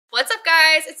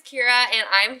guys, it's Kira and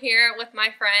I'm here with my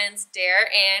friends Dare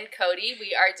and Cody.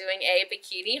 We are doing a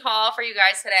bikini haul for you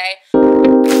guys today.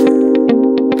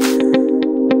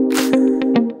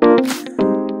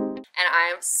 And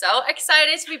I'm so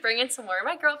excited to be bringing some more of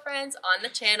my girlfriends on the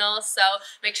channel, so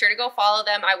make sure to go follow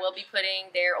them. I will be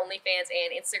putting their OnlyFans and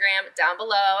Instagram down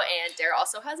below, and Dare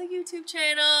also has a YouTube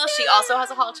channel. She also has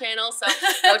a haul channel, so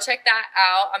go check that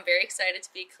out. I'm very excited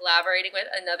to be collaborating with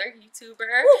another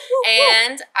YouTuber,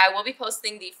 and I will be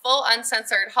posting the full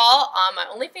uncensored haul on my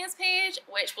OnlyFans page,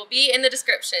 which will be in the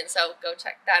description, so go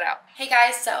check that out. Hey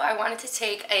guys, so I wanted to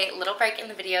take a little break in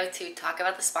the video to talk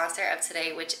about the sponsor of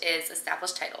today, which is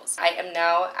Established Titles. I am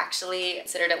now actually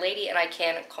considered a lady, and I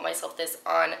can call myself this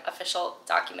on official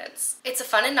documents. It's a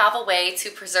fun and novel way to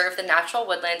preserve the natural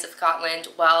woodlands of Scotland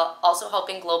while also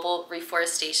helping global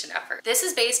reforestation efforts. This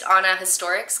is based on a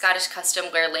historic Scottish custom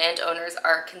where landowners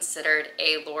are considered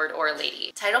a lord or a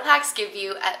lady. Title packs give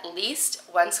you at least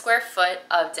 1 square foot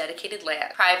of dedicated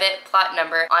land, private plot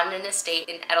number on an estate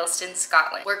in Edelston,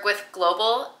 Scotland. Work with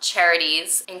global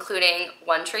charities, including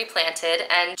One Tree Planted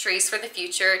and Trees for the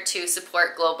Future, to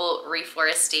support global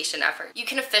reforestation effort. You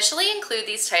can officially include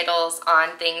these titles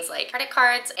on things like credit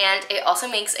cards, and it also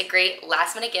makes a great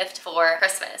last minute gift for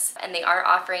Christmas. And they are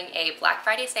offering a Black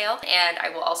Friday sale, and I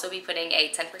will also be putting a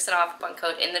 10% off coupon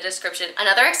code in the description.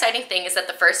 Another exciting thing is that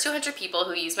the first 200 people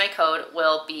who use my code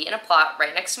will be in a plot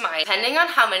right next to mine. Depending on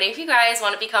how many of you guys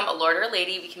want to become a lord or a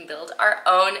lady, we can build our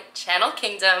own channel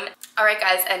kingdom. Alright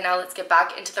guys, and now let's get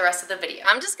back into the rest of the video.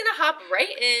 I'm just gonna hop right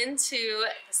into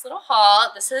this little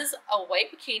haul. This is a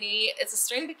white bikini. It's a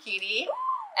string bikini,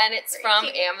 and it's from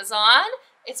Amazon.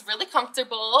 It's really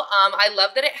comfortable. I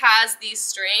love that it has these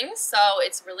strings, so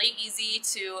it's really easy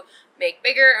to make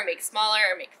bigger or make smaller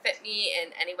or make fit me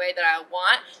in any way that I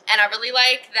want. And I really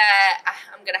like that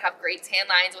I'm gonna have great tan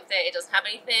lines with it. It doesn't have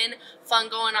anything fun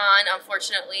going on,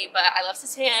 unfortunately, but I love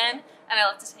to tan, and I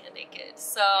love to tan naked.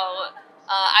 So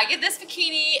I give this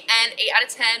bikini an 8 out of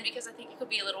 10 because I think it could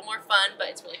be a little more fun, but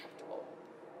it's really comfortable.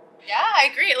 Yeah, I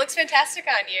agree. It looks fantastic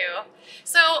on you.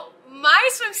 So my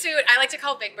swimsuit, I like to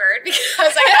call Big Bird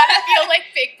because I kind of feel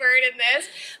like Big Bird in this.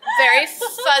 Very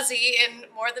fuzzy in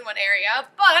more than one area,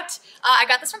 but I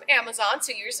got this from Amazon,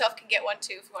 so you yourself can get one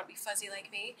too if you want to be fuzzy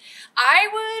like me. I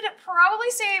would probably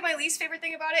say my least favorite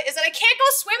thing about it is that I can't go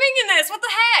swimming in this. What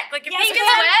the heck? Like if this gets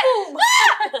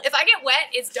wet, if I get wet,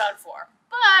 it's done for.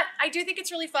 But I do think it's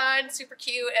really fun, super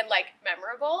cute, and like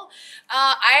memorable.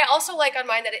 I also like on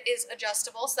mine that it is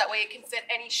adjustable, so that way it can fit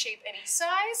any shape, any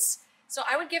size. So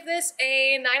I would give this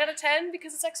a 9 out of 10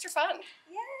 because it's extra fun.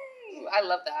 Yay! Ooh, I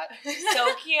love that.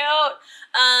 So cute.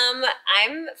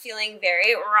 I'm feeling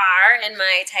very raw in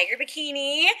my tiger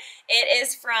bikini. It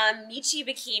is from Michi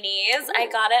Bikinis. Ooh. I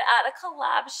got it at a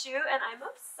collab shoot, and I'm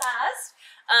obsessed.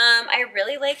 I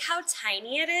really like how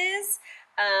tiny it is.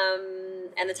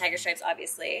 And the tiger stripes,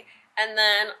 obviously. And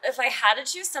then if I had to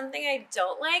choose something I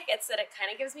don't like, it's that it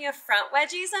kind of gives me a front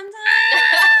wedgie sometimes.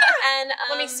 And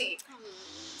let me see.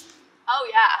 Oh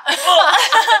yeah.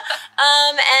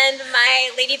 And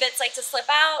my lady bits like to slip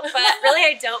out, but really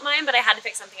I don't mind. But I had to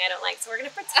pick something I don't like, so we're gonna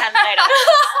pretend that I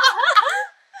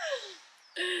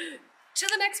don't. To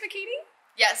the next bikini.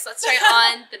 Yes, let's try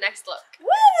on the next look.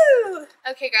 Woo!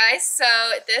 Okay guys, so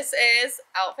this is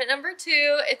outfit number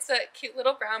 2. It's a cute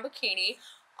little brown bikini,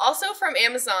 also from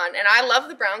Amazon, and I love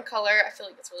the brown color. I feel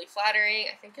like it's really flattering.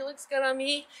 I think it looks good on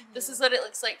me. This is what it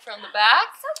looks like from the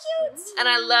back. So cute! And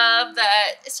I love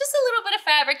that it's just a little bit of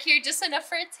fabric here, just enough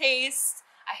for a taste.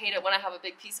 I hate it when I have a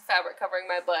big piece of fabric covering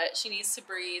my butt. She needs to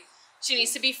breathe. She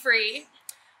needs to be free.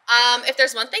 If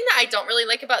there's one thing that I don't really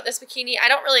like about this bikini, I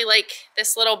don't really like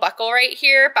this little buckle right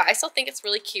here, but I still think it's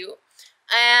really cute.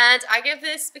 And I give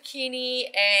this bikini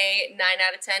a 9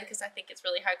 out of 10 because I think it's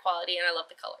really high quality and I love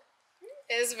the color.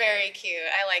 It is very cute.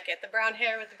 I like it. The brown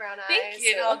hair with the brown eyes. Thank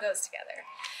you. It all goes together.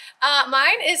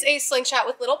 Mine is a slingshot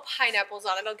with little pineapples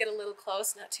on it. I'll get a little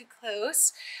close, not too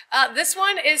close. This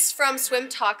one is from Swim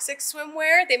Toxic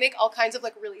Swimwear. They make all kinds of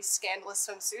like really scandalous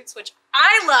swimsuits, which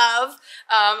I love.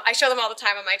 I show them all the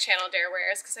time on my channel, Dare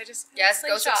Wears, because I just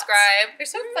go subscribe. They're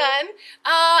so fun.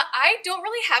 I don't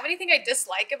really have anything I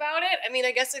dislike about it. I mean,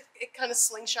 I guess it kind of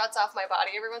slingshots off my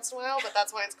body every once in a while, but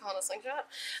that's why it's called a slingshot.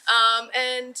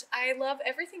 And I love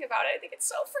everything about it. I think it's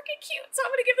so freaking cute. So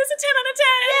I'm gonna give this a 10 out of 10.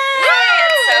 Yay!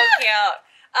 It's so cute.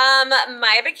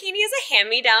 My bikini is a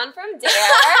hand-me-down from Dare.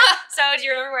 So do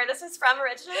you remember where this was from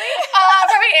originally?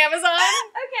 Probably Amazon.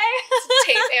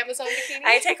 Okay. Tape Amazon bikini.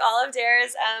 I take all of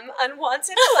Dare's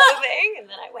unwanted clothing and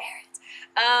then I wear it.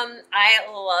 I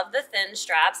love the thin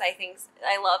straps. I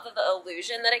love the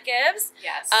illusion that it gives.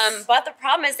 Yes. But the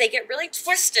problem is they get really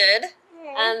twisted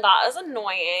And that was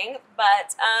annoying,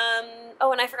 but,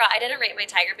 oh, and I forgot, I didn't rate my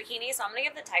tiger bikini, so I'm gonna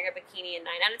give the tiger bikini a 9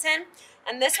 out of 10.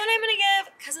 And this one I'm gonna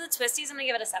give, because of the twisties, I'm gonna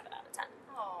give it a 7 out of 10.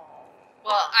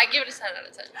 Well, I give it a 10 out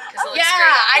of 10 because it looks Yeah, great.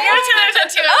 I give it a 10 out of 10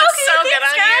 too. It looks so good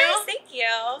on you. Thank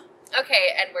you.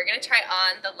 Okay, and we're gonna try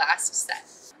on the last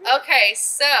set. Okay,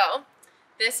 so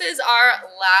this is our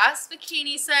last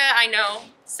bikini set. I know,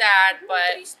 sad,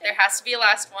 but there has to be a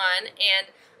last one. And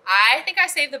I think I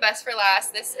saved the best for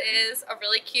last. This is a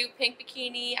really cute pink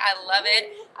bikini. I love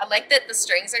it. I like that the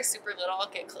strings are super little. I'll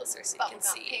get closer so you can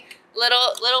see. Pink.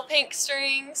 Little pink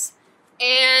strings.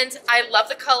 And I love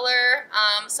the color.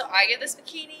 So I give this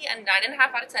bikini a 9.5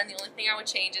 out of 10. The only thing I would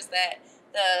change is that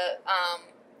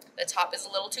the top is a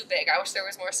little too big. I wish there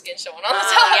was more skin showing on the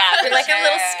top. Yeah, You're like a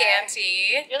little sure.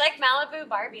 scanty. You're like Malibu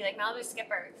Barbie, like Malibu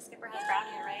Skipper. The Skipper has brown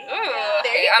hair, right? Ooh,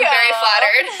 There you I'm go. very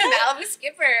flattered. Malibu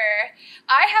Skipper.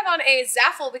 I have on a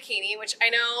Zaffle bikini, which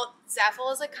I know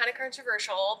Zaffle is like kind of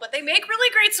controversial, but they make really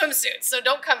great swimsuits, so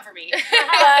don't come for me.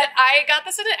 But I got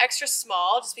this in an extra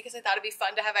small just because I thought it'd be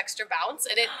fun to have extra bounce,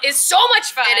 and it is so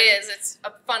much fun. It is. It's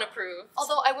a fun approved.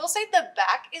 Although I will say the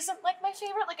back isn't like my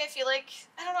favorite. Like I feel like,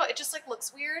 I don't know, it just like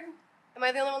looks weird. Am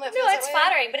I the only one that feels No, that it's way?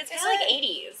 flattering, but it's Is kind of like it?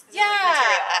 80s.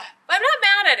 Yeah, but I'm not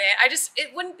mad at it.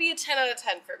 It wouldn't be a 10 out of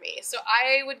 10 for me. So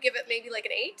I would give it maybe like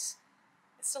an 8.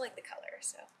 I still like the color,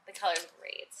 so. The color's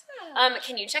great. Yeah.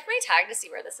 Can you check my tag to see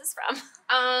where this is from?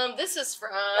 This is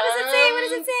from. What does it say? What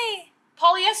does it say?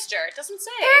 Polyester. It doesn't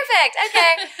say. Perfect.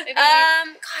 Okay. Maybe-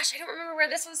 Gosh, I don't remember where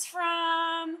this was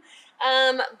from.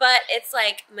 But it's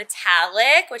like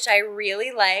metallic, which I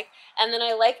really like. And then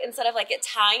I like, instead of like it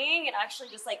tying, it actually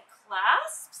just like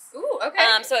clasps. Ooh, okay.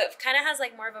 So it kind of has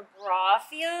like more of a bra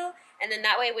feel. And then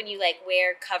that way when you like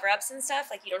wear cover-ups and stuff,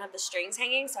 like you don't have the strings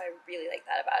hanging. So I really like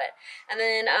that about it. And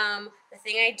then the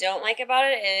thing I don't like about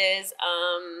it is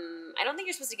I don't think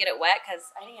you're supposed to get it wet because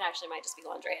I think it actually might just be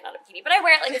lingerie and not a bikini. But I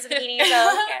wear it like it's a bikini, so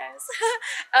who cares?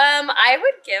 I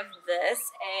would give this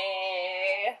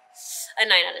a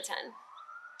 9 out of 10.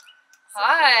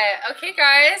 Hi. Okay,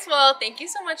 guys. Well, thank you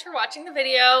so much for watching the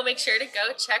video. Make sure to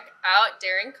go check out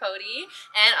Darren Codee,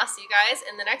 and I'll see you guys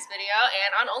in the next video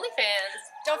and on OnlyFans.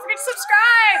 Don't forget to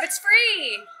subscribe. It's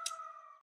free.